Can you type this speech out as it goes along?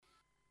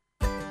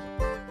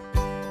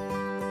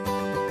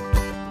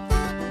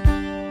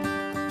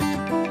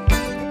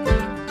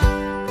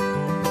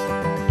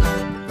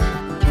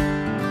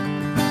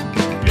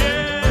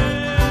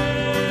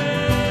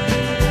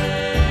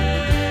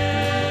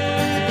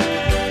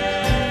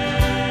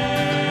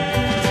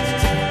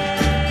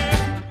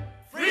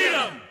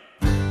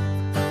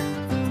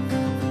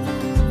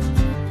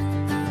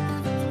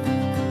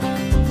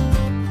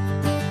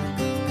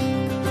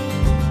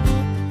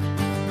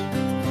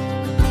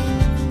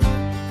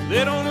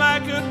They don't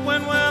like it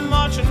when we're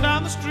marching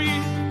down the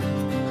street.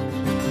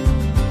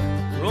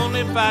 We're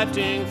only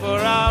fighting for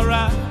our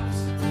rights.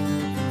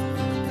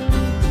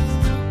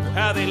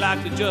 How they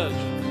like to judge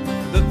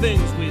the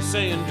things we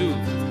say and do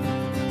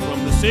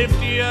from the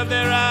safety of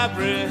their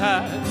ivory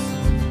hides.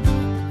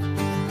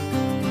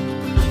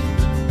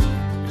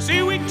 You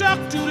see, we talk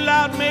too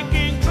loud,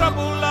 making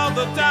trouble all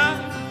the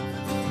time.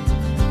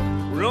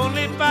 We're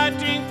only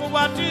fighting for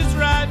what is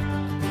right,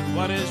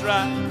 what is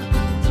right.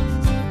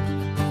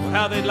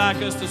 How they'd like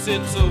us to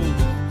sit so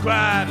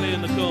quietly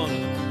in the corner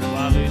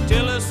while they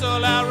tell us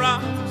all our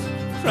wrongs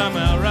from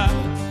our rights.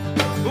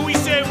 But we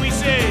say,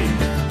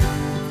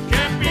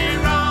 can't be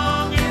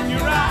wrong if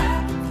you're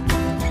right.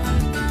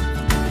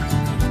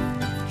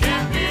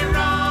 Can't be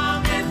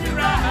wrong if you're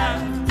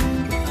right.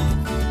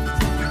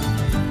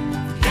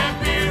 Can't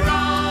be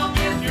wrong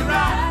if you're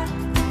right.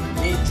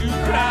 Won't you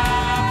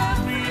cry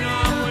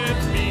freedom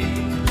with me?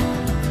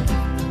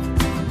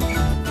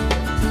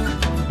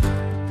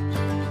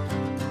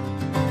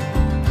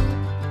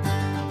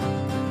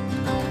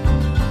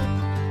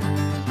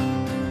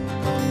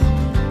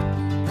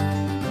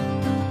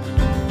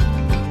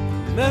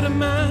 Met a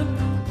man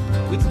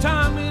with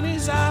time in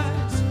his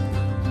eyes.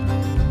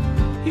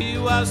 He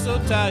was so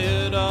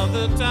tired all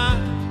the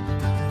time,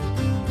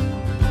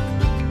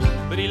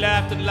 but he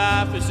laughed at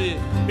life as he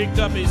picked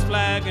up his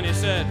flag and he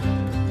said,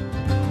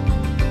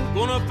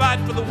 gonna fight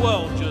for the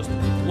world just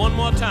one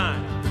more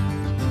time.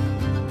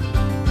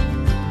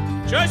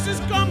 Choices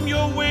come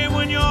your way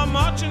when you're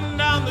marching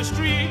down the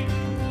street.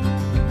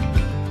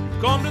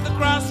 Come to the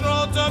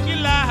crossroads of your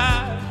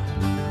life.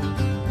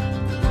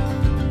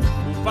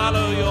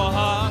 Follow your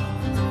heart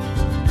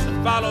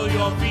and follow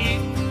your feet.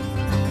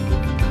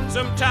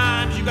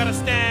 Sometimes you gotta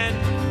stand,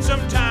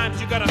 sometimes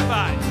you gotta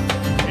fight.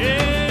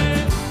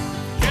 Yeah,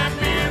 can't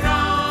be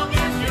wrong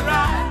if you're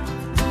right.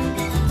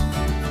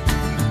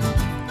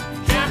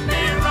 Can't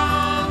be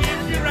wrong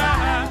if you're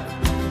right.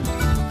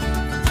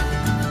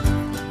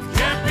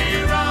 Can't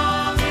be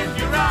wrong if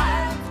you're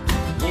right.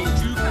 Won't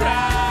you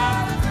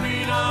cry for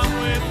freedom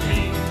with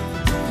me?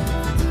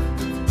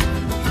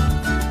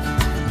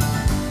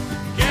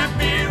 Can't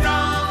be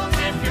wrong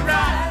if you're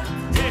right.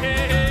 Yeah.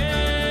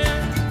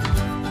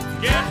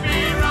 Can't be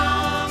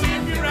wrong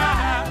if you're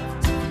right.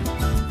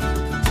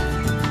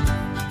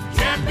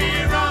 Can't be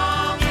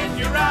wrong if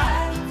you're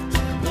right.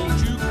 Won't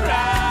you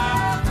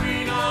cry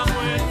freedom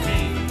with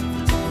me?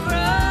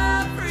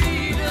 Cry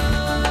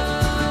freedom.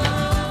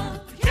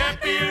 Can't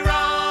be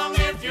wrong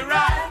if you're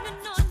right.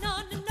 No.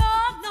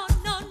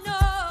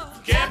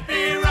 Can't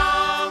be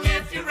wrong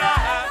if you're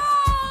right.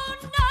 No,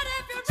 not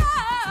if you're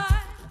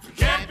right.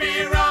 Can't be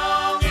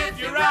wrong if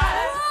you're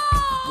right.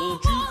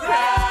 Won't you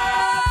cry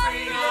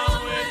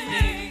freedom with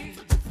me?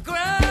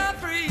 Cry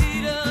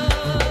freedom.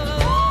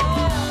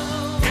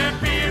 Can't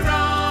be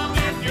wrong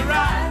if you're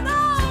right.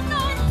 No.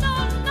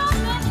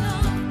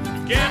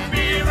 Can't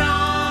be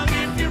wrong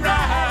if you're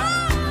right.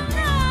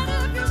 Not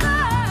if you're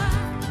right.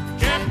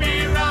 Can't be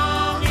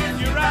wrong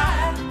if you're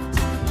right.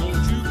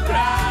 Won't you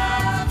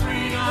cry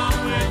freedom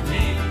with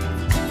me?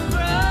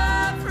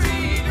 Cry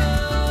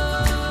freedom.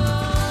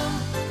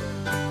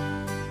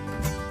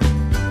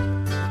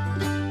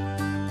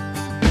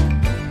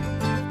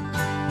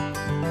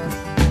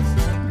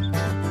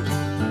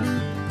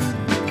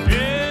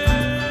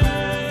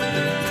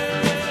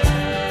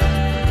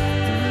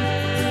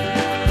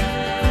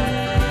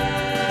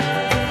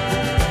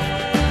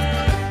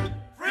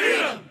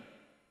 Freedom!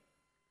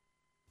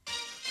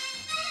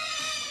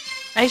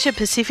 Asia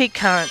Pacific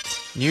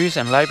Currents. News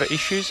and labour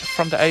issues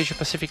from the Asia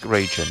Pacific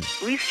region.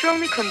 We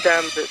strongly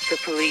condemn the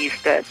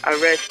police that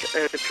arrest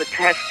the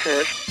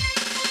protesters.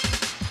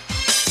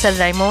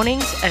 Saturday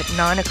mornings at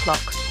 9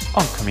 o'clock.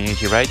 On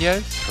Community Radio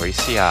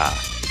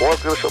 3CR.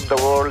 Workers of the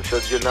world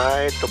should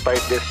unite to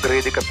fight this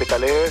greedy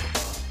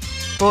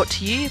capitalists. Brought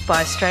to you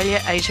by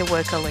Australia Asia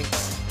Worker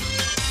Links.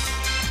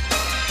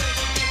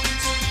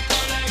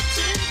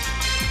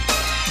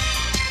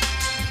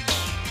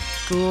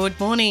 Good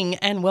morning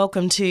and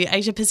welcome to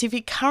Asia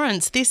Pacific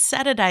Currents this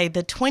Saturday,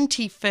 the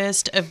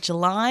 21st of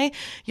July.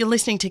 You're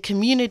listening to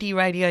Community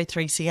Radio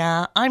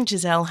 3CR. I'm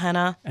Giselle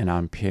Hanna. And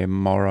I'm Pierre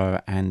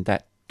Morrow. And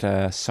that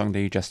song that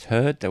you just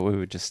heard, that we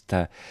were just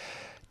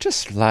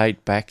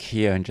laid back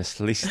here and just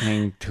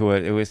listening to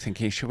it. We were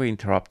thinking, should we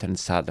interrupt and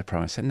start the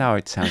program? I said, no,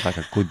 it sounds like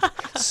a good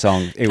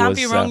song. Can't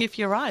be wrong if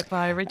you're right,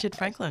 by Richard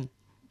Franklin.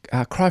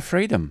 Cry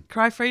Freedom.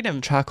 Cry Freedom.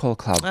 Charcoal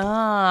Club.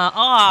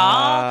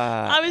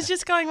 I was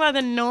just going by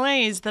the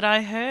noise that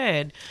I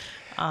heard.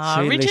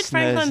 See, Richard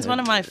Franklin's one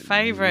of my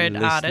favourite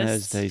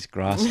artists. These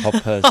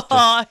grasshoppers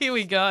here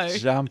we go.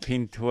 Jump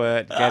into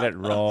it, get it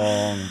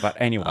wrong. But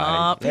anyway.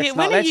 Pierre,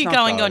 when are you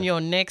going on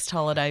your next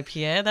holiday,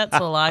 Pierre? That's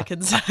all I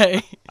can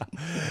say.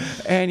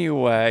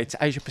 Anyway, it's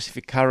Asia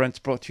Pacific Currents,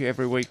 brought to you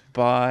every week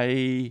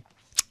by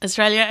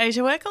Australia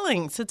Asia Worker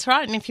Links, that's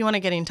right. And if you want to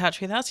get in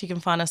touch with us, you can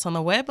find us on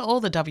the web,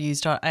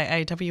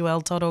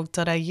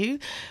 allthews.aawl.au.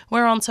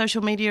 We're on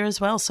social media as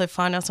well, so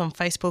find us on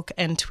Facebook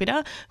and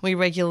Twitter. We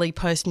regularly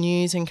post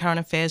news and current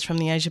affairs from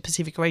the Asia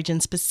Pacific region,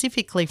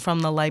 specifically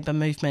from the Labor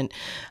movement.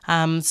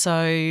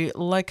 So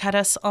locate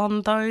us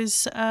on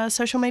those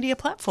social media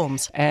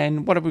platforms.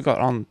 And what have we got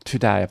on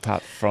today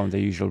apart from the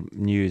usual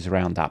news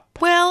roundup?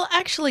 Well,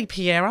 actually,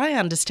 Pierre, I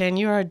understand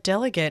you're a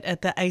delegate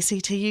at the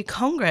ACTU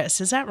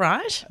Congress. Is that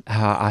right?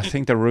 I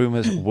think the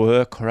rumours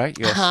were correct.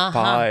 Your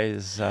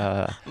spies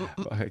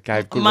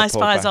gave good My report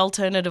spies, back.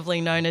 alternatively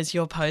known as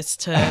your posts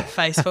to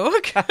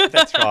Facebook.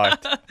 That's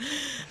right.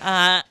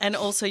 And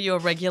also your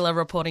regular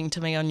reporting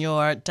to me on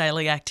your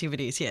daily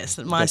activities. Yes,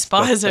 my That's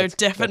spies are that's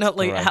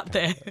definitely correct. out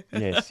there.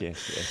 Yes.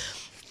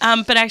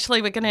 But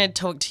actually, we're going to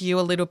talk to you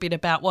a little bit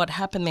about what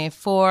happened there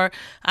for...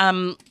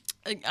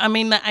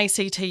 the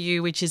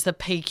ACTU, which is the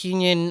peak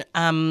union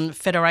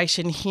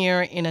federation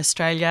here in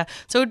Australia.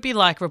 So it would be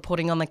like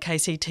reporting on the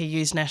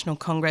KCTU's National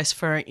Congress,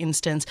 for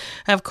instance.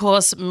 Of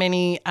course,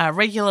 many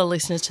regular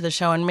listeners to the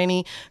show and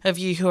many of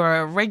you who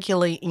are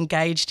regularly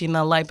engaged in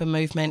the Labor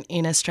movement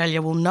in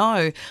Australia will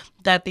know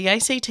that the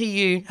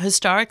ACTU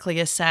historically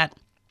has sat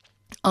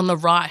on the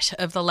right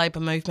of the Labor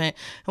movement,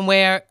 and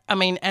where,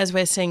 as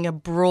we're seeing a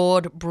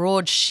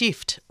broad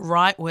shift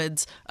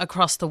rightwards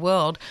across the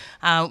world,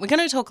 we're going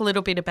to talk a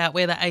little bit about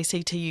where the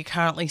ACTU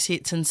currently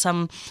sits and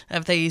some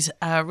of these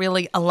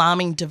really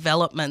alarming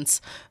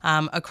developments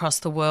across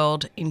the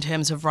world in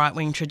terms of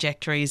right-wing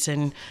trajectories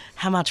and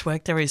how much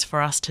work there is for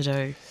us to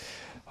do.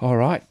 All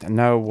right,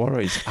 no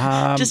worries.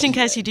 Just in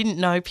case you didn't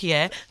know,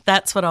 Pierre,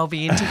 that's what I'll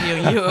be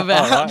interviewing you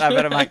about. All right, I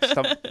better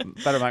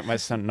make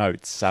some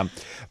notes.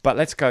 But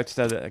let's go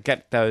to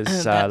get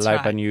those Labor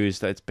right. news.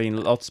 There's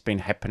been lots been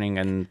happening,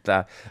 and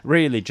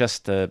really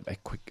just an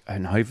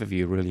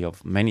overview, really,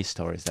 of many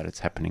stories that it's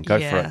happening. Go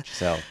for it,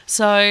 Giselle.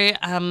 So,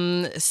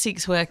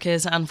 6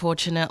 workers,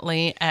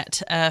 unfortunately,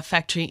 at a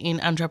factory in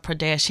Andhra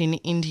Pradesh in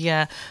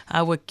India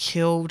were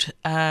killed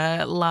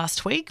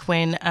last week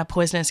when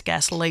poisonous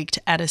gas leaked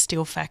at a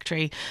steel factory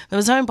that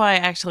was owned by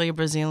actually a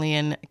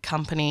Brazilian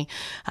company.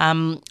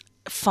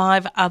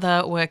 5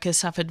 other workers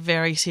suffered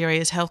very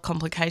serious health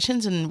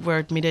complications and were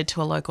admitted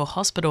to a local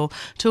hospital.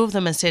 2 of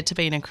them are said to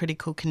be in a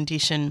critical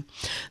condition.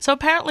 So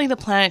apparently the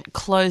plant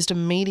closed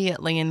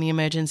immediately and the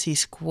emergency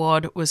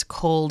squad was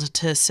called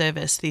to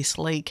service this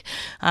leak.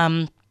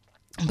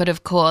 But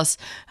of course,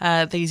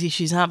 these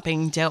issues aren't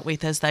being dealt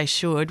with as they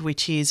should,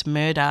 which is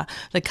murder.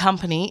 The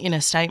company, in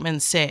a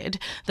statement, said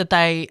that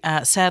they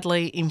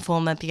sadly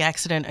informed that the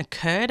accident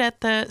occurred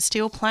at the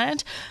steel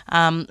plant,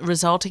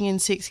 resulting in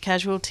 6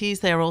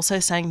 casualties. They're also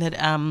saying that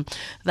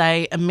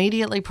they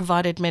immediately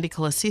provided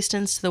medical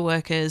assistance to the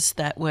workers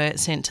that were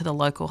sent to the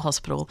local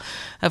hospital.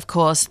 Of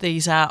course,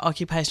 these are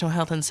occupational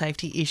health and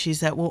safety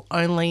issues that will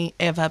only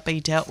ever be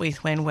dealt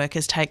with when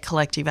workers take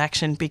collective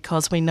action,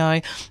 because we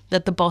know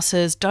that the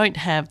bosses don't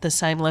have the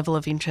same level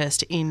of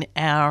interest in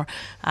our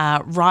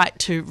right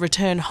to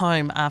return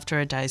home after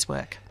a day's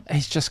work.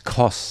 It's just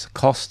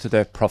cost to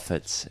their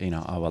profits,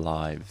 our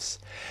lives.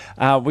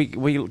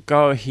 We'll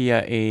go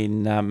here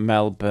in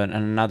Melbourne,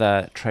 and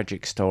another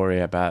tragic story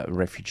about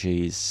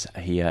refugees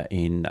here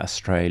in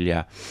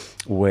Australia,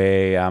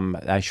 where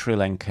a Sri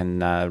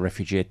Lankan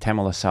refugee, a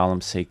Tamil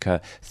asylum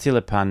seeker,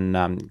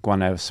 Thilipan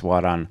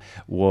Gunaneswaran,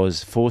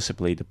 was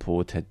forcibly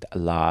deported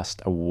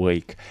last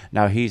week.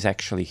 Now, he's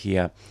actually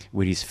here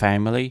with his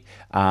family.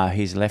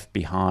 He's left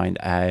behind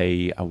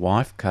a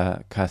wife,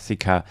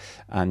 Karthika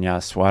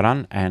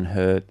Anyaswaran, and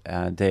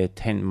their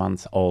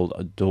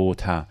 10-month-old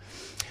daughter.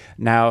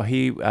 Now,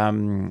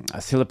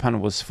 Thilipan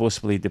was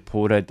forcibly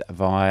deported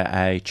via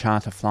a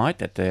charter flight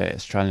that the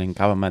Australian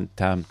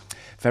government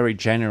very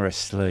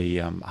generously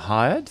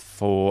hired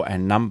for a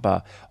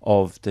number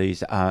of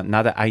these,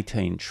 another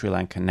 18 Sri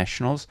Lankan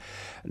nationals.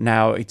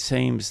 Now, it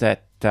seems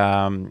that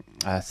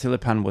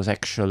Thilipan was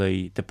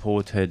actually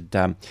deported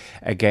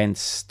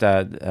against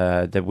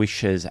the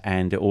wishes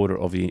and the order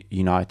of the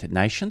United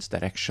Nations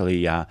that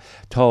actually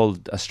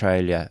told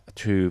Australia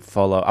to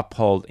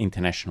uphold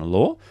international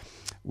law,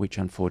 which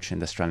unfortunately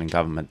the Australian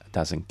government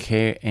doesn't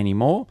care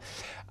anymore.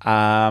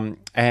 The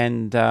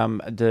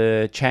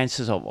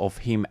chances of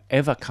him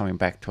ever coming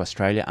back to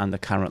Australia under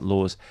current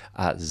laws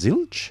are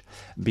zilch,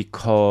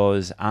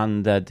 because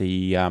under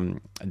the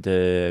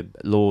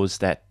laws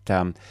that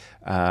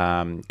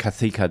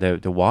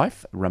Karthika, the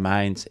wife,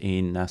 remains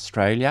in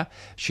Australia,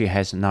 she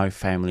has no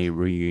family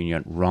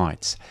reunion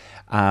rights.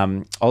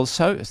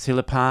 Also,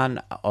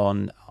 Thilipan,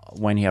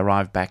 when he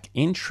arrived back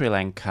in Sri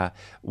Lanka,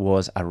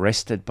 was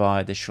arrested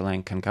by the Sri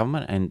Lankan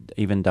government, and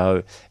even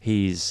though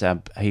he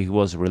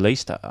was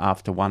released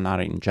after 1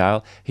 night in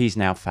jail, he's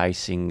now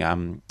facing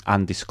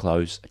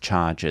undisclosed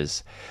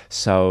charges.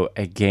 So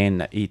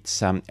again,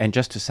 it's and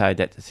just to say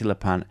that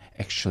Thilipan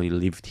actually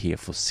lived here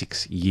for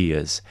 6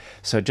 years.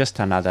 So just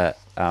another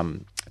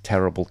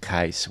terrible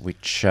case,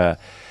 which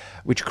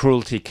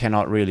cruelty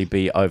cannot really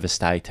be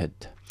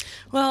overstated.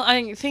 Well,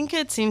 I think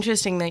it's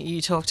interesting that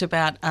you talked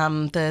about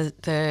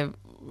the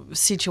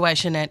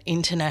situation at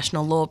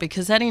international law,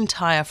 because that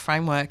entire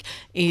framework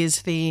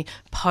is the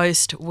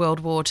post-World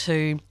War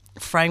II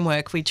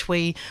framework, which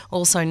we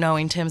also know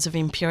in terms of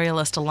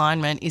imperialist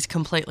alignment is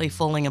completely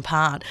falling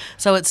apart.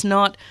 So it's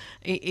not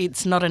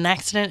an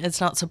accident, it's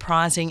not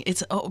surprising,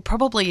 it's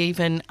probably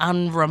even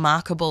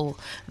unremarkable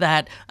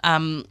that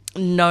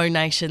no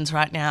nations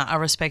right now are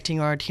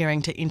respecting or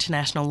adhering to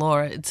international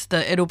law.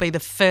 It'll be the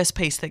first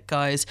piece that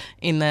goes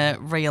in the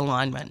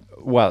realignment.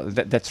 Well,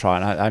 that's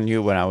right. I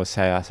knew when I was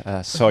saying,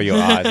 I saw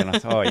your eyes and I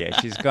thought, oh yeah,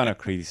 she's going to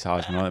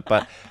criticise me on it.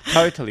 But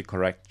totally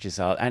correct,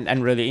 Giselle.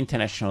 And really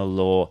international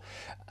law,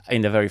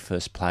 in the very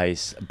first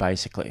place,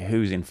 basically,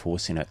 who's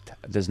enforcing it?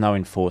 There's no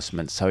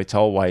enforcement, so it's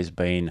always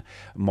been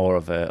more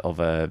of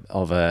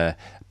a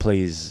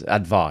please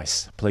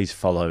advice, please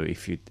follow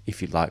if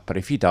you'd like, but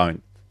if you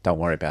don't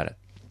worry about it.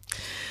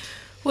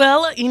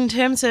 Well, in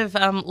terms of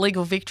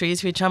legal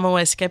victories, which I'm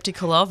always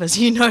sceptical of, as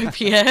you know,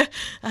 Pierre,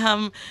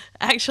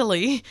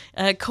 actually,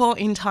 a court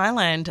in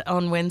Thailand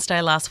on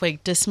Wednesday last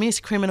week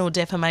dismissed criminal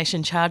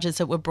defamation charges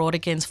that were brought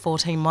against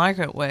 14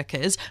 migrant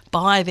workers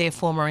by their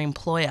former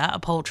employer, a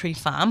poultry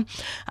farm,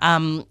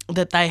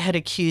 that they had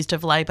accused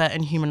of labour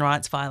and human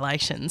rights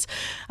violations.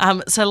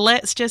 So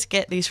let's just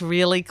get this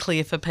really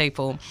clear for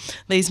people.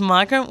 These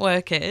migrant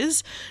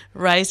workers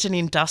raised an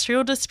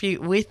industrial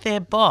dispute with their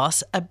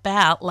boss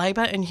about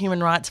labour and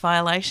human rights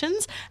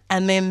violations,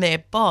 and then their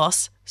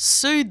boss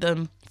sued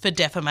them for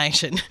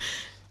defamation.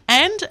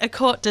 And a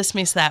court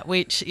dismissed that,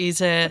 which is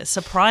a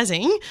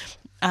surprising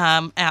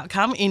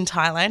outcome in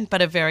Thailand,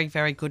 but a very,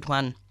 very good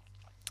one.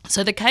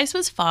 So the case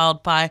was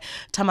filed by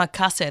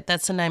Tamakaset,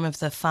 that's the name of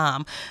the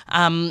farm.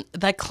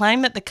 They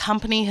claim that the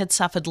company had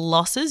suffered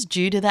losses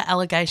due to the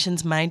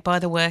allegations made by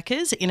the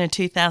workers in a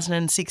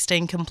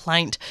 2016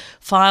 complaint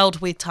filed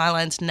with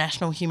Thailand's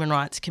National Human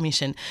Rights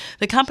Commission.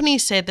 The company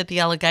said that the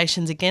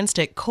allegations against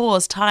it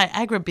caused Thai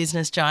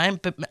agribusiness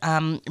giant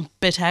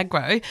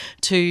Betagro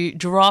to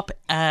drop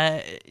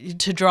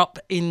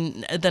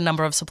in the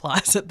number of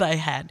supplies that they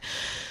had.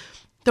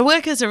 The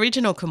workers'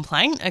 original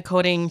complaint,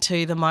 according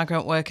to the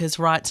Migrant Workers'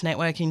 Rights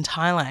Network in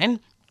Thailand,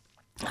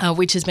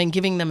 which has been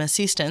giving them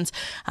assistance,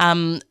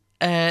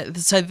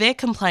 so their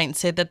complaint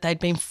said that they'd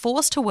been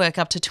forced to work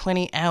up to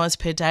 20 hours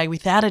per day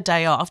without a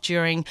day off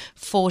during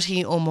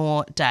 40 or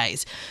more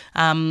days.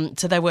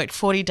 So they worked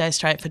 40 days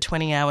straight for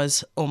 20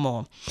 hours or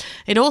more.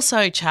 It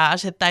also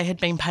charged that they had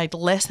been paid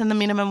less than the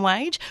minimum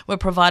wage, were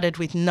provided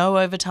with no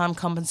overtime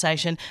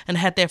compensation, and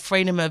had their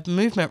freedom of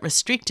movement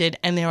restricted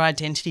and their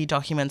identity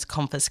documents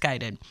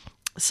confiscated.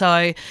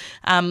 So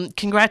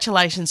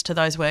congratulations to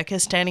those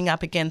workers standing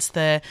up against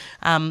the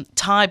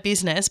Thai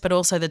business, but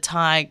also the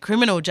Thai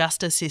criminal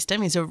justice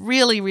system is a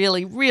really,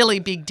 really, really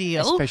big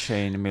deal.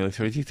 Especially in a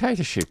military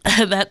dictatorship.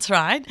 That's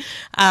right.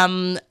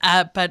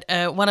 But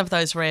one of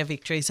those rare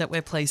victories that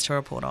we're pleased to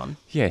report on.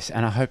 Yes,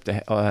 and I hope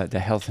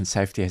the health and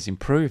safety has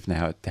improved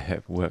now at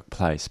the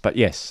workplace. But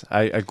yes,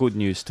 a good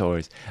news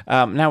stories.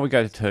 Now we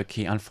go to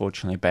Turkey.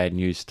 Unfortunately, bad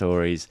news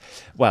stories.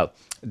 Well,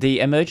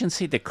 the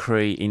emergency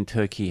decree in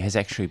Turkey has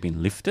actually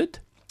been lifted,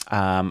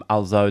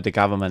 although the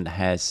government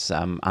has,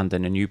 under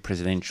the new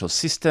presidential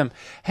system,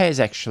 has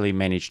actually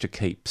managed to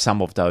keep some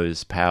of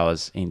those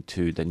powers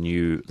into the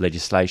new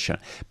legislation.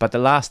 But the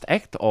last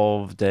act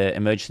of the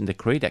emergency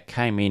decree that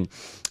came in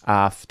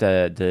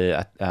after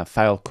the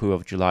failed coup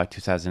of July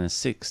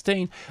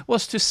 2016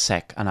 was to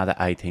sack another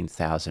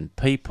 18,000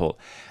 people.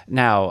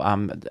 Now,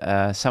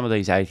 some of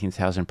these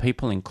 18,000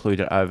 people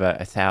included over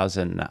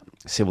 1,000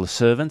 civil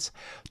servants,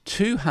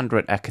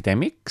 200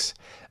 academics,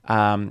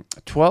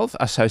 12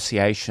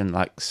 association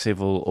like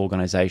civil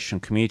organisation,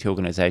 community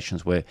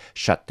organisations were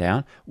shut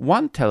down,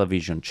 1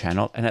 television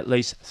channel and at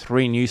least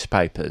 3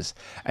 newspapers.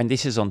 And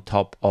this is on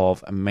top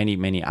of many,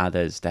 many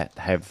others that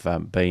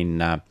have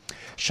been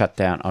shut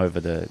down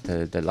over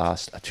the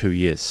last 2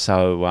 years.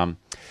 So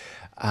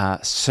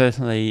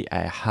certainly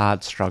a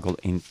hard struggle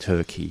in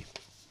Turkey.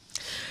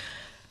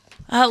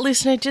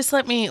 Listener, just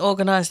let me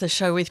organise the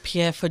show with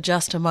Pierre for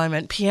just a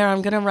moment. Pierre,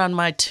 I'm going to run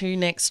my 2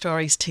 next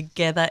stories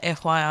together,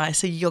 FYI,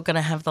 so you're going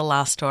to have the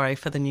last story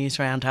for the news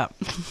roundup.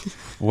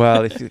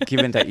 Well,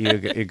 given that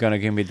you're going to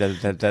give me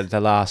the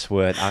last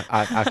word,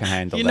 I can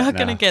handle that. You're not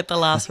going to get the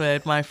last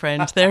word, my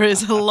friend. There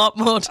is a lot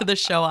more to the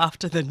show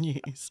after the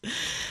news.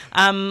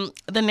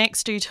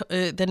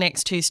 The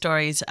next two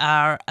stories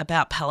are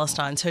about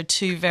Palestine, so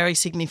 2 very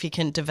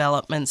significant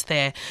developments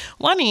there.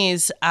 One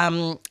is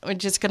we're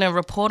just going to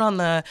report on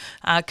the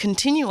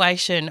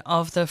continuation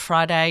of the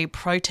Friday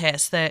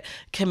protests that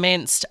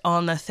commenced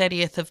on the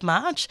 30th of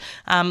March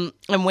and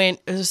went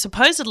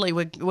supposedly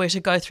were to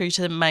go through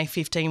to May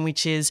 15,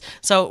 which is,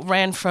 so it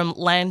ran from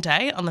Land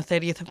Day on the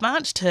 30th of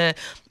March to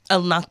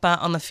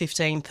Al-Nakba on the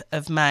 15th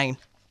of May.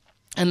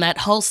 And that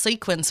whole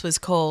sequence was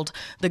called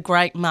the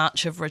Great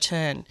March of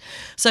Return.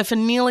 So for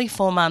nearly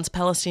 4 months,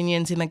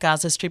 Palestinians in the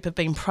Gaza Strip have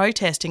been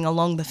protesting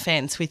along the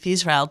fence with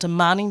Israel,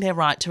 demanding their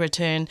right to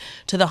return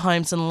to the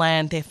homes and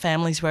land their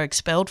families were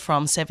expelled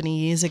from 70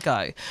 years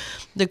ago.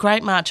 The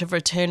Great March of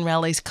Return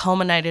rallies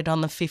culminated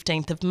on the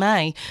 15th of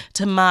May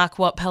to mark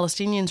what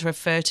Palestinians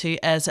refer to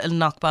as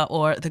al-Nakba,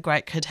 or the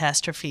Great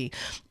Catastrophe.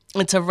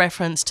 It's a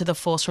reference to the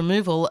forced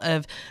removal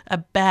of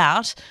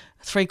about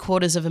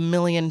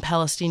 750,000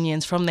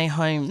 Palestinians from their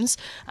homes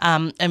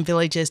and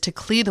villages to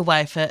clear the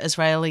way for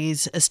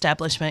Israelis'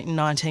 establishment in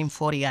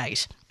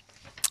 1948.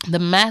 The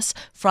mass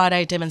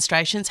Friday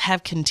demonstrations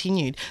have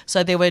continued.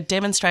 So there were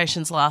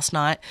demonstrations last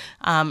night,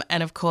 and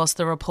of course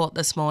the report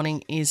this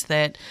morning is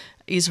that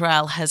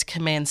Israel has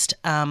commenced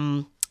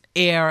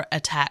air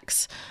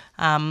attacks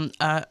on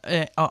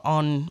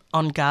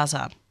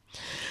Gaza.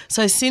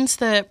 So since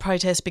the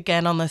protest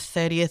began on the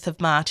 30th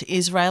of March,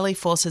 Israeli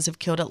forces have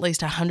killed at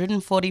least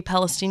 140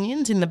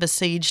 Palestinians in the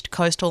besieged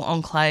coastal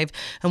enclave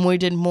and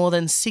wounded more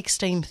than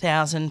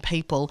 16,000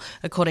 people,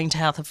 according to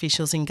health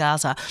officials in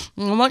Gaza.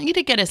 I want you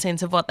to get a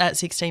sense of what that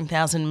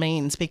 16,000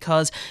 means,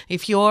 because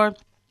if you're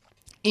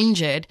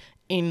injured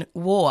in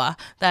war,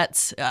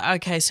 that's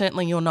okay,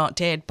 certainly you're not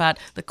dead, but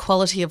the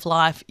quality of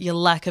life, your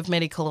lack of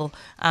medical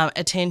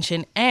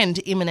attention and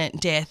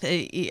imminent death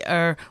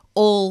are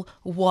all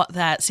what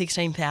that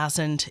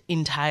 16,000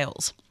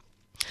 entails.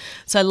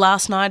 So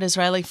last night,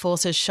 Israeli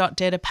forces shot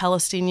dead a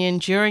Palestinian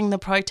during the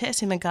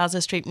protest in the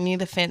Gaza Strip near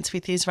the fence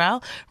with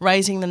Israel,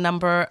 raising the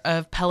number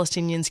of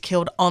Palestinians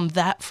killed on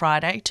that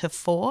Friday to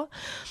 4.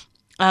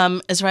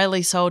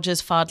 Israeli soldiers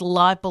fired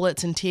live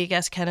bullets and tear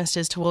gas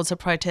canisters towards the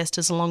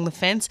protesters along the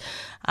fence.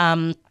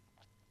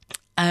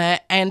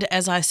 And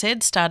as I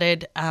said,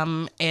 started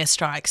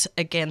airstrikes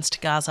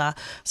against Gaza.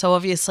 So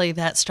obviously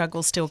that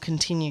struggle still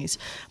continues.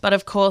 But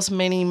of course,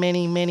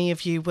 many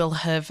of you will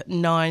have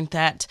known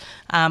that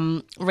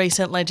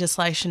recent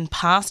legislation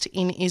passed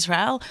in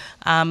Israel.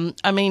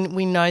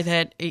 We know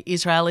that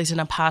Israel is an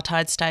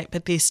apartheid state,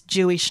 but this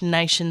Jewish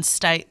nation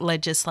state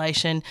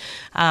legislation,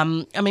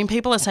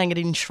 people are saying it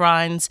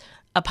enshrines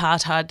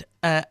apartheid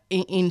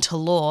into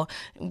law.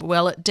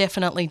 Well, it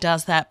definitely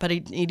does that, but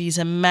it is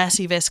a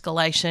massive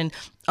escalation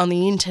on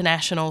the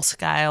international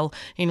scale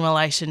in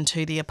relation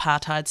to the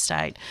apartheid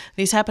state.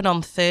 This happened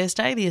on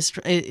Thursday. The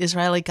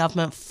Israeli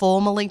government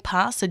formally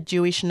passed a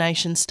Jewish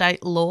nation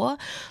state law.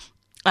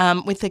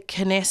 With the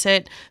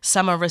Knesset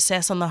summer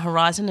recess on the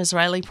horizon,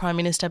 Israeli Prime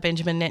Minister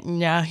Benjamin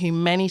Netanyahu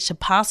managed to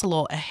pass a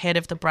law ahead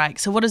of the break.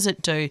 So what does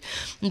it do?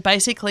 It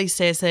basically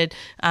says that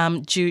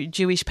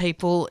Jewish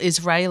people,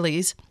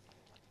 Israelis,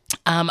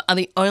 are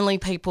the only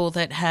people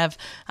that have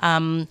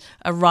a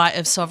right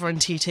of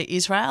sovereignty to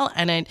Israel,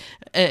 and it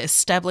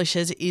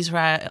establishes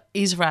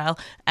Israel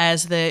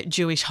as the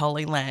Jewish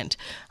Holy Land.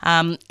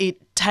 It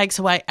takes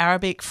away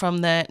Arabic from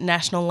the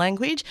national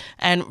language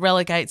and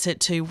relegates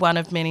it to one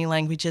of many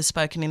languages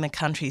spoken in the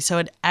country. So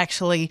it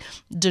actually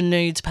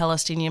denudes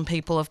Palestinian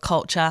people of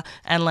culture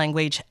and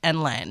language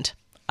and land.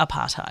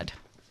 Apartheid.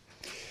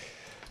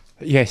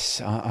 Yes,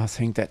 I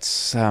think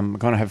that's going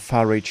to have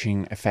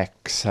far-reaching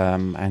effects,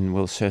 and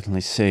we'll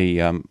certainly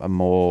see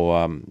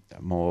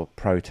more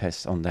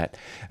protests on that.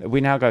 We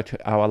now go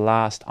to our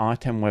last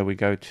item, where we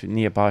go to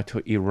nearby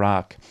to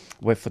Iraq,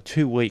 where for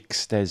 2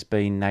 weeks there's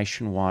been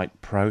nationwide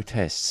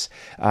protests.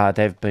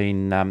 There've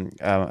been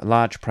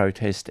large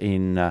protests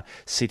in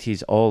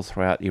cities all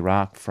throughout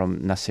Iraq, from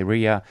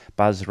Nasiriyah,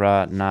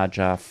 Basra,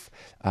 Najaf,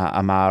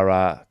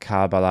 Amara,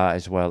 Karbala,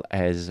 as well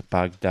as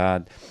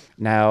Baghdad.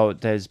 Now,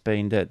 there's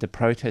been the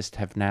protests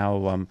have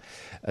now,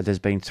 there's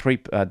been 3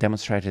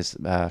 demonstrators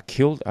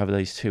killed over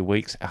these 2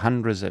 weeks.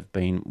 Hundreds have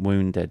been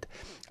wounded.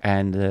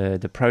 And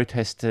the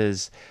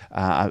protesters,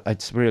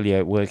 it's really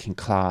a working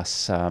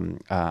class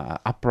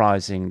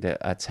uprising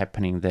that's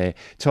happening there.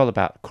 It's all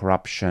about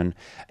corruption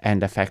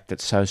and the fact that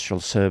social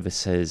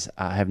services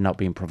have not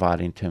been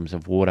provided in terms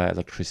of water,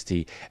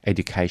 electricity,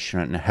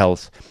 education and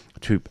health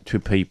to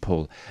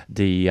people.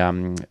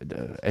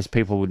 As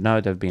people would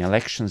know, there have been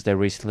elections there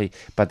recently,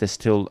 but there's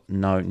still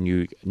no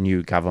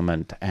new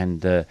government, and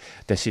the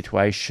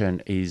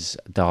situation is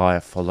dire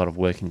for a lot of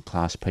working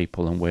class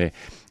people, and where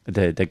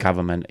the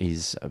government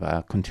is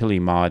continually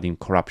mired in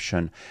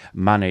corruption,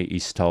 money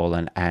is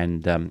stolen,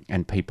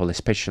 and people,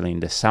 especially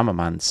in the summer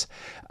months,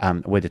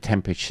 where the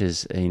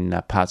temperatures in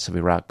parts of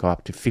Iraq go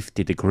up to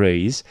 50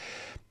 degrees,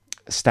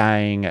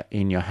 staying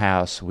in your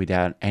house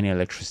without any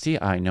electricity,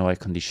 no air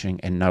conditioning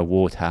and no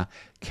water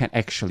can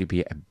actually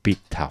be a bit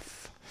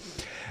tough.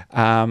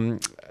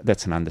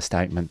 That's an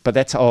understatement. But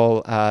that's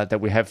all that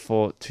we have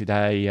for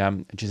today.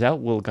 Giselle,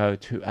 we'll go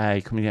to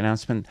a community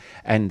announcement,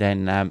 and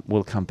then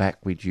we'll come back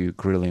with you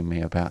grilling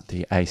me about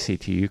the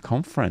ACTU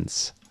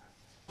conference.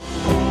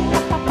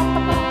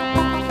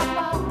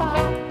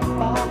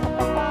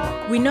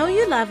 We know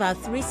you love our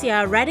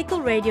 3CR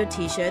Radical Radio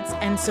t-shirts,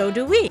 and so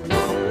do we.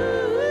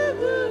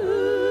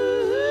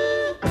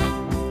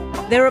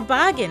 They're a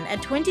bargain at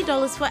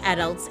 $20 for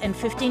adults and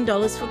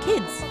 $15 for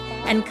kids,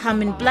 and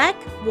come in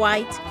black,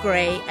 white,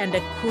 grey and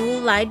a cool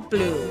light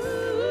blue.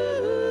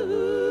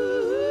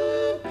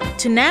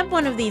 To nab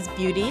one of these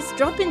beauties,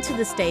 drop into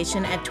the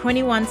station at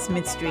 21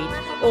 Smith Street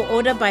or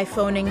order by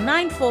phoning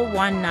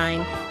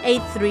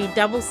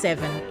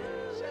 9419-8377.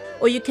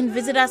 Or you can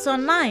visit us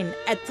online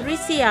at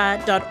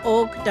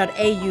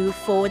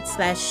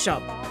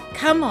 3cr.org.au/shop.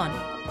 Come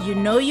on, you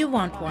know you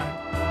want one.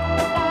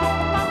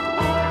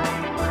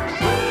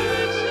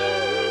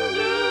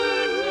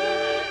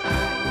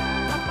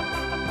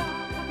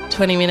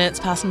 20 minutes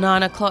past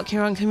 9 o'clock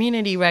here on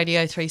Community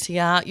Radio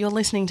 3CR. You're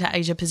listening to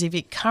Asia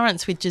Pacific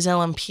Currents with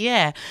Giselle and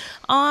Pierre.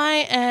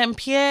 I am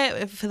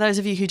Pierre. For those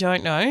of you who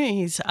don't know,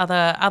 he's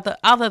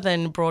other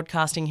than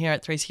broadcasting here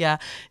at 3CR.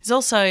 He's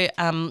also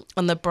on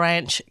the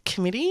branch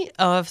committee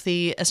of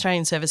the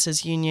Australian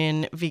Services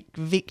Union,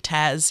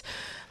 VicTAS.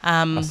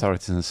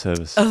 Authorities and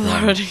Services.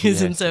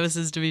 Authorities and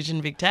Services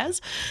Division,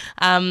 VicTAS.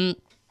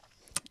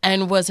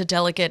 And was a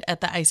delegate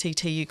at the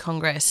ACTU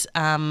Congress,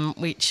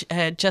 which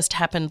had just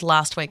happened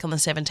last week on the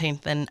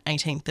 17th and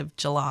 18th of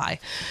July.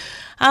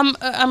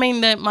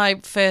 My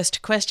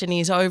first question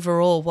is,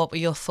 overall, what were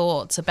your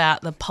thoughts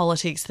about the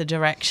politics, the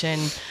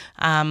direction,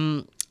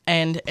 and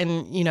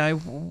you know,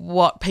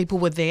 what people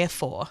were there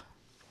for?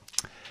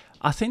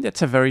 I think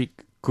that's a very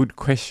good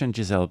question,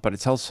 Giselle, but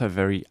it's also a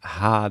very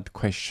hard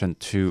question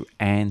to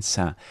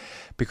answer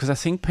because I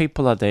think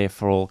people are there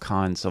for all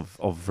kinds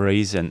of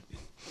reason.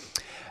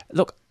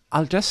 Look,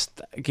 I'll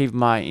just give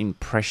my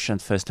impression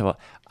first of all.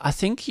 I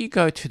think you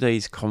go to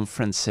these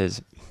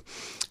conferences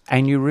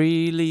and you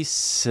really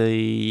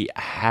see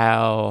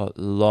how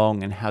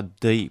long and how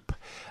deep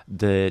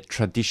the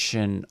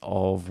tradition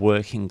of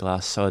working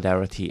class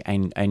solidarity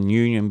and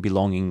union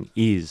belonging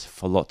is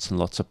for lots and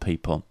lots of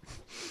people.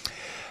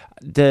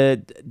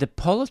 The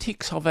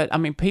politics of it, I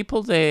mean,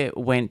 people there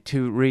went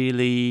to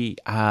really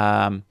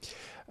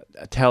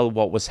tell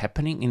what was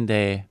happening in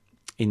their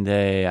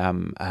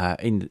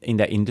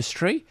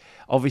industry,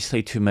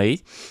 obviously to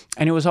meet,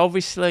 and it was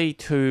obviously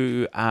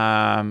to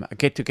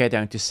get together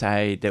and to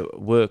say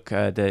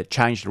the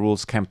Change the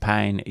Rules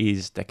campaign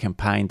is the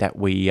campaign that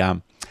we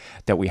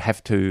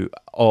have to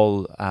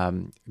all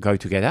go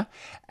together.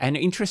 And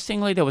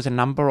interestingly, there was a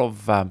number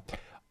of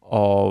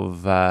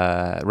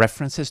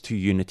references to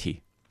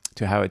unity,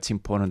 to how it's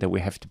important that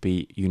we have to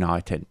be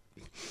united.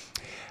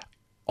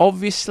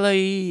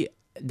 Obviously,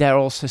 they're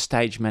also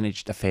stage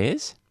managed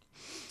affairs,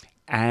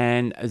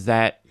 and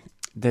that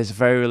there's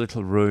very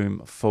little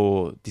room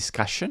for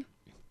discussion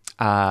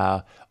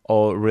or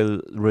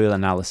real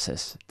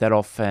analysis. That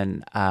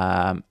often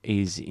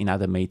is in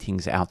other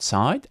meetings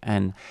outside,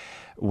 and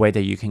whether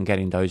you can get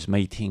in those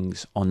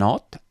meetings or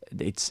not,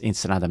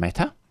 it's another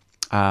matter.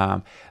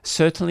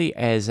 Certainly,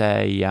 as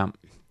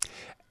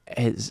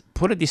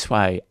put it this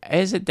way,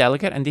 as a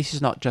delegate, and this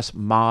is not just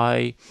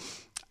my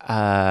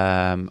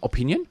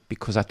opinion,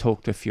 because I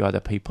talked to a few other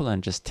people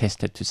and just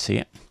tested to see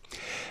it.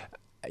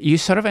 You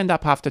sort of end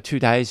up after 2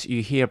 days,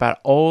 you hear about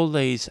all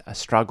these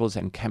struggles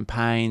and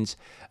campaigns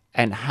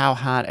and how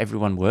hard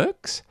everyone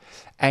works.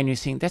 And you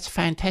think, that's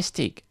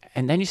fantastic.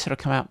 And then you sort of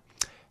come out,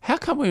 how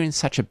come we're in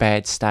such a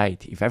bad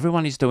state? If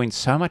everyone is doing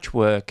so much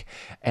work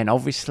and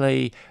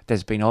obviously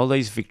there's been all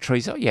these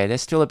victories, oh yeah,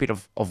 there's still a bit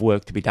of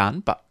work to be done,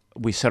 but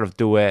we sort of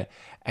do it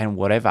and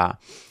whatever.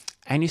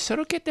 And you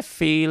sort of get the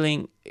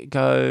feeling,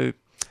 go,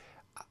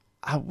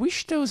 I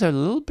wish there was a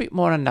little bit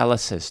more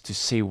analysis to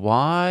see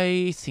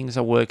why things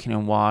are working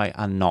and why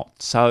are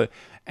not. So,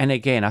 and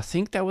again, I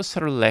think that was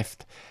sort of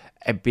left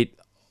a bit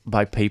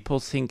by people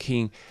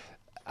thinking,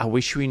 I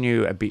wish we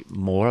knew a bit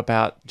more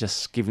about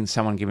just giving a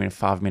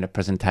 5-minute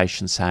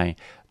presentation saying,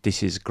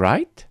 this is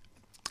great.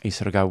 You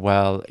sort of go,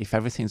 well, if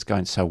everything's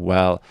going so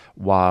well,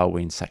 why are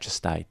we in such a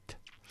state?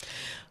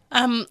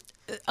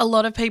 A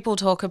lot of people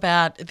talk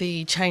about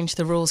the Change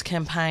the Rules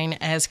campaign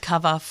as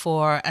cover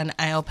for an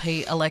ALP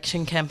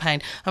election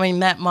campaign. I mean,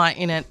 that might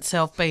in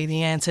itself be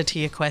the answer to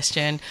your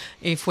question.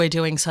 If we're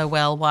doing so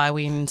well, why are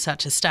we in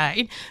such a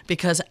state?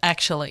 Because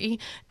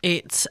actually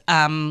it's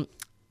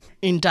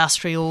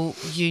industrial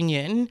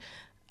union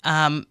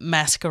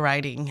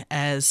masquerading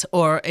as,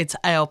 or it's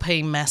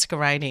ALP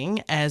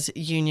masquerading as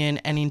union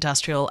and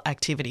industrial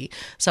activity.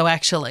 So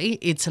actually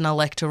it's an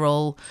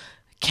electoral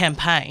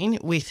campaign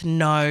with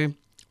no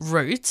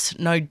roots,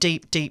 no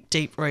deep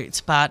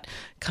roots, but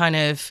kind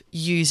of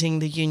using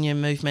the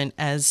union movement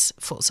as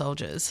foot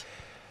soldiers?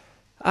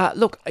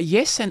 Look,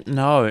 yes and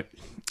no,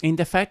 in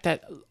the fact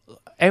that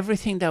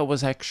everything that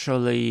was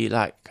actually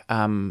like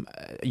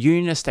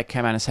unionists that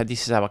came out and said,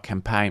 this is our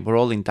campaign, were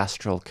all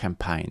industrial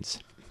campaigns.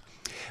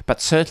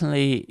 But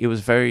certainly it was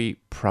very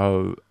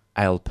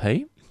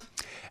pro-ALP.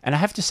 And I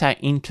have to say,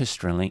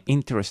 interestingly,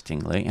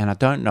 and I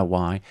don't know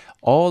why,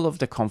 all of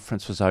the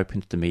conference was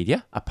open to the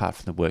media, apart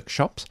from the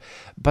workshops.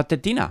 But the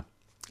dinner,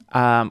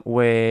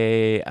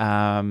 where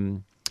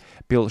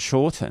Bill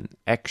Shorten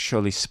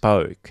actually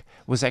spoke,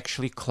 was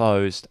actually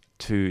closed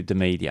to the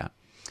media.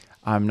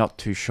 I'm not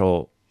too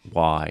sure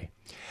why.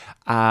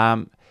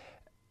 But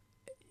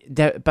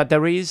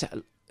there is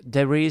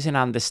an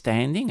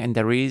understanding, and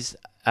there is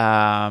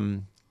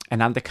an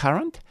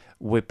undercurrent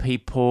where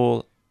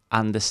people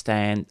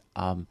understand,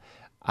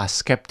 are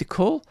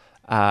skeptical,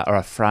 are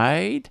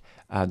afraid,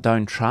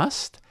 don't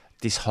trust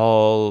this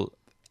whole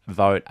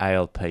vote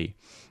ALP.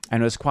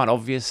 And it was quite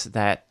obvious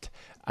that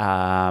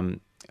the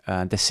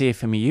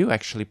CFMEU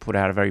actually put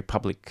out a very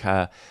public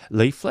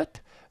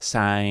leaflet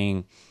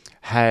saying,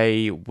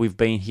 hey, we've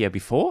been here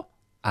before.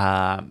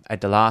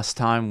 At the last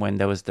time when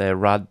there was the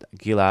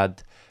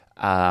Rudd-Gillard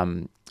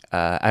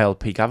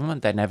ALP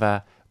government, they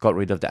never got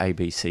rid of the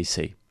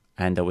ABCC,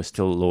 and there were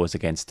still laws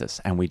against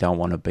us, and we don't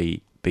want to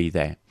be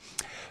there.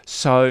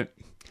 So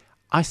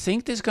I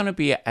think there's going to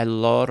be a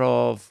lot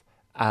of,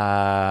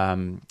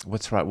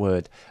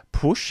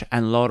 push,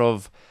 and a lot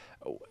of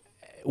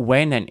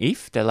when and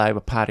if the Labor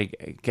Party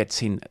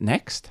gets in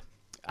next.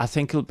 I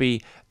think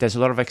there's a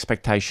lot of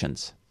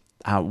expectations.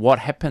 What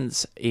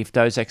happens if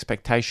those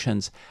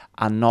expectations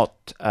are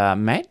not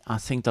met? I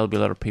think there'll be a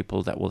lot of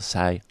people that will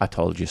say, I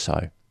told you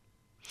so.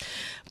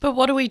 But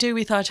what do we do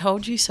with I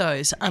told you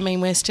so's? I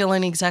mean, we're still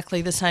in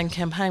exactly the same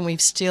campaign.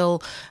 We've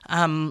still,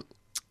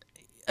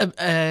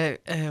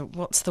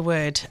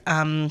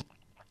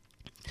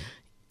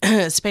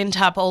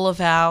 spent up all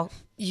of our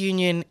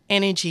union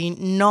energy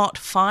not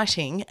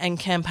fighting and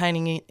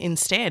campaigning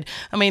instead.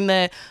 I mean,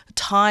 the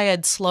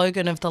tired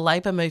slogan of the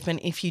Labor movement,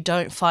 if you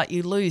don't fight,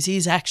 you lose,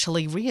 is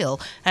actually real.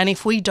 And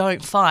if we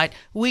don't fight,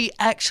 we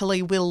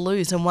actually will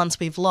lose. And once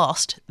we've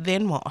lost,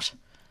 then what?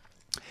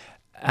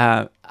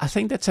 I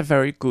think that's a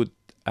very good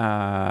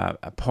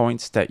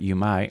point that you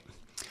make.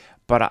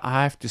 But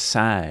I have to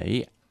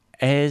say,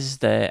 as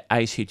the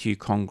ACTU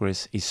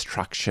Congress is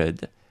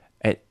structured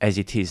as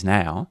it is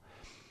now,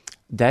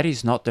 that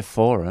is not the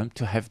forum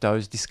to have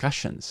those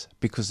discussions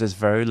because there's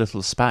very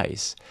little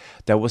space.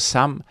 There was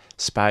some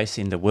space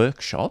in the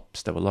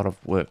workshops. There were a lot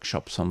of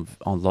workshops on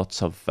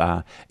lots of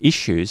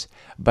issues,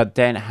 but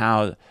then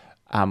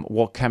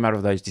what came out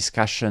of those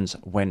discussions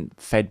when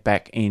fed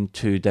back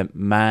into the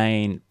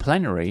main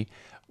plenary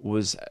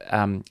was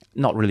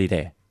not really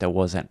there. There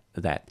wasn't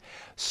that.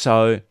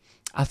 So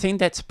I think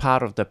that's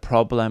part of the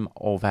problem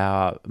of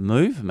our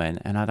movement,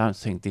 and I don't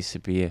think this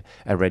would be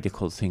a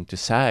radical thing to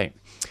say.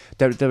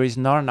 There is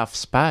not enough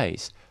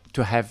space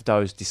to have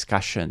those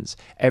discussions.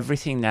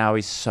 Everything now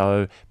is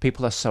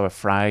people are so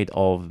afraid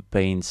of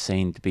being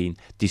seen to be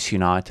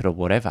disunited or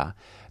whatever,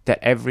 that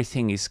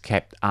everything is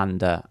kept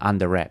under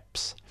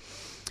wraps.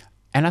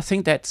 And I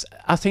think that's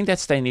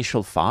the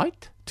initial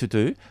fight to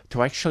do,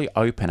 to actually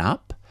open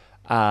up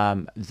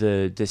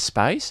the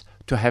space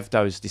to have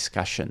those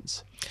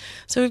discussions.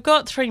 So we've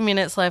got 3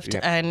 minutes left,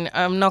 and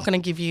I'm not going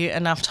to give you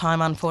enough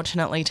time,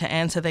 unfortunately, to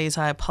answer these.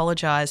 I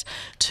apologise.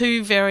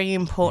 2 very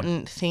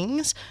important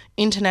things.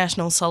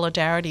 International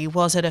solidarity,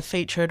 was it a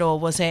feature at all?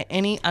 Was there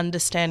any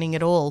understanding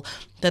at all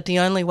that the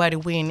only way to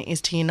win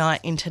is to unite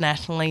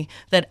internationally,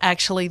 that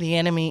actually the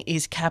enemy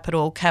is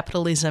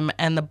capitalism,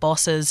 and the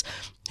bosses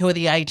who are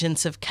the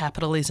agents of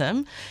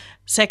capitalism?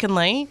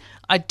 Secondly,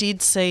 I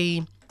did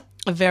see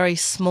a very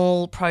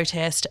small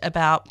protest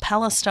about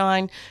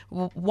Palestine.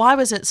 Why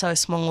was it so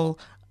small?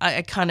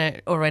 I kind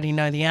of already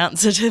know the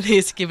answer to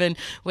this, given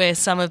where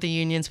some of the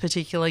unions,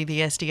 particularly the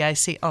SDA,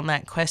 sit on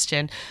that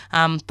question.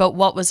 But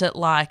what was it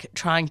like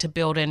trying to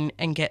build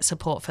and get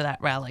support for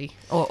that rally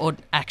or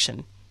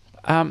action?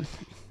 All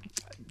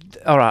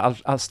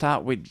right, I'll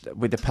start with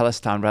the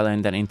Palestine rally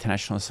and then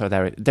international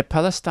solidarity. The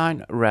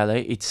Palestine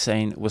rally, it's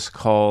seen, was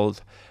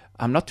called,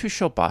 I'm not too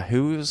sure by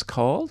who it was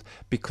called,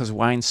 because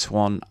Wayne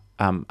Swan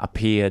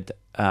appeared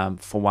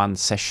for one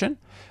session.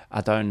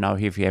 I don't know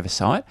if you ever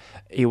saw it.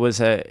 It was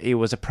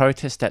a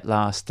protest that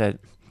lasted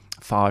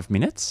 5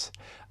 minutes.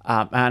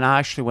 And I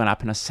actually went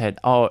up and I said,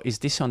 oh, is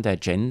this on the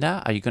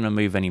agenda? Are you going to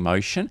move any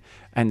motion?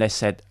 And they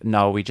said,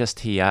 no, we're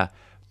just here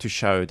to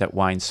show that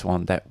Wayne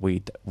Swan that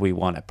we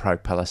want a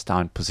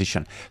pro-Palestine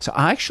position. So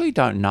I actually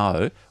don't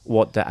know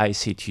what the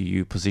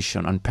ACTU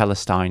position on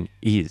Palestine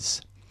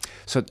is.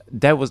 So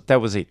that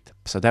was it.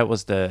 So that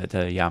was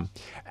the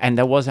and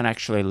there wasn't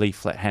actually a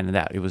leaflet handed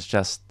out. It was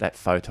just that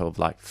photo of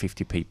like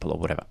 50 people or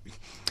whatever.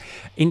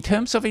 In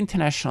terms of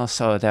international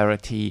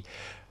solidarity,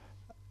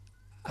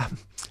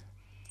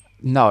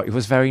 no, it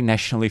was very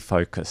nationally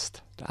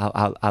focused.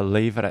 I'll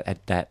leave it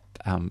at that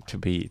to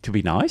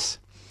be nice.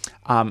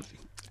 And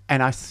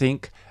I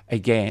think,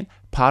 again,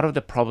 part of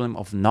the problem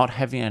of not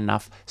having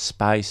enough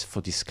space for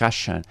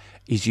discussion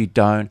is you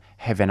don't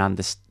have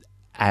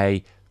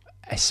a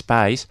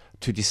space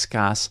to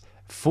discuss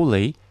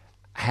fully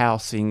how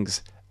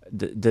things,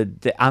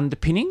 the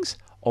underpinnings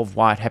of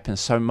why it happens.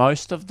 So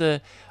most of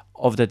the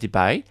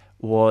debate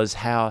was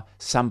how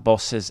some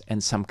bosses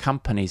and some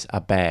companies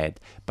are bad.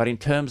 But in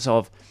terms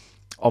of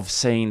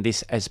seeing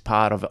this as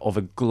part of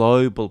a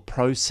global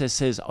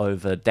processes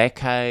over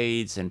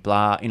decades and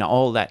blah,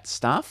 all that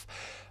stuff,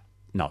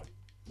 no.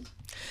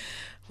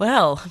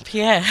 Well,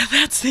 Pierre,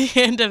 that's the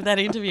end of that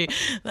interview.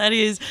 That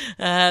is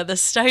the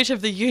State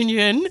of the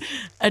Union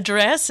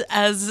address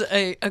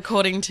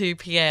according to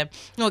Pierre.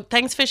 Look,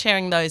 thanks for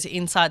sharing those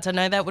insights. I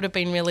know that would have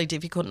been really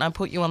difficult and I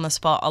put you on the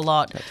spot a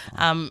lot.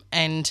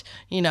 And,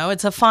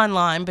 it's a fine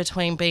line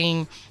between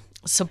being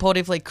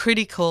supportively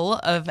critical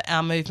of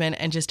our movement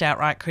and just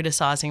outright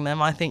criticising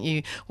them. I think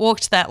you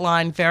walked that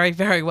line very,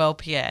 very well,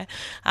 Pierre.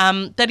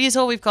 That is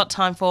all we've got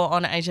time for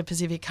on Asia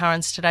Pacific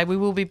Currents today. We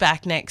will be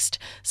back next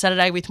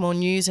Saturday with more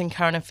news and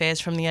current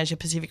affairs from the Asia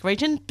Pacific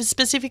region.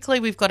 Specifically,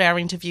 we've got our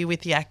interview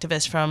with the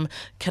activist from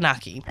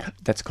Kanaki.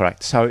 That's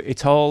correct. So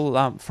it's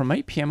all from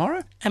me, Pierre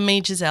Morrow. And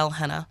me, Giselle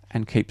Hanna.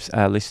 And keeps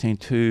listening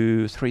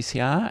to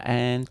 3CR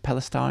and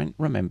Palestine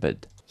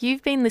Remembered.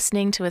 You've been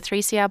listening to a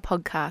 3CR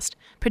podcast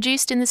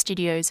produced in the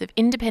studios of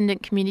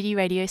independent community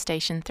radio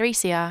station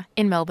 3CR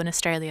in Melbourne,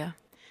 Australia.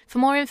 For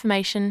more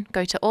information,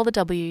 go to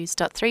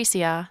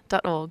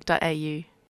allthews.3cr.org.au.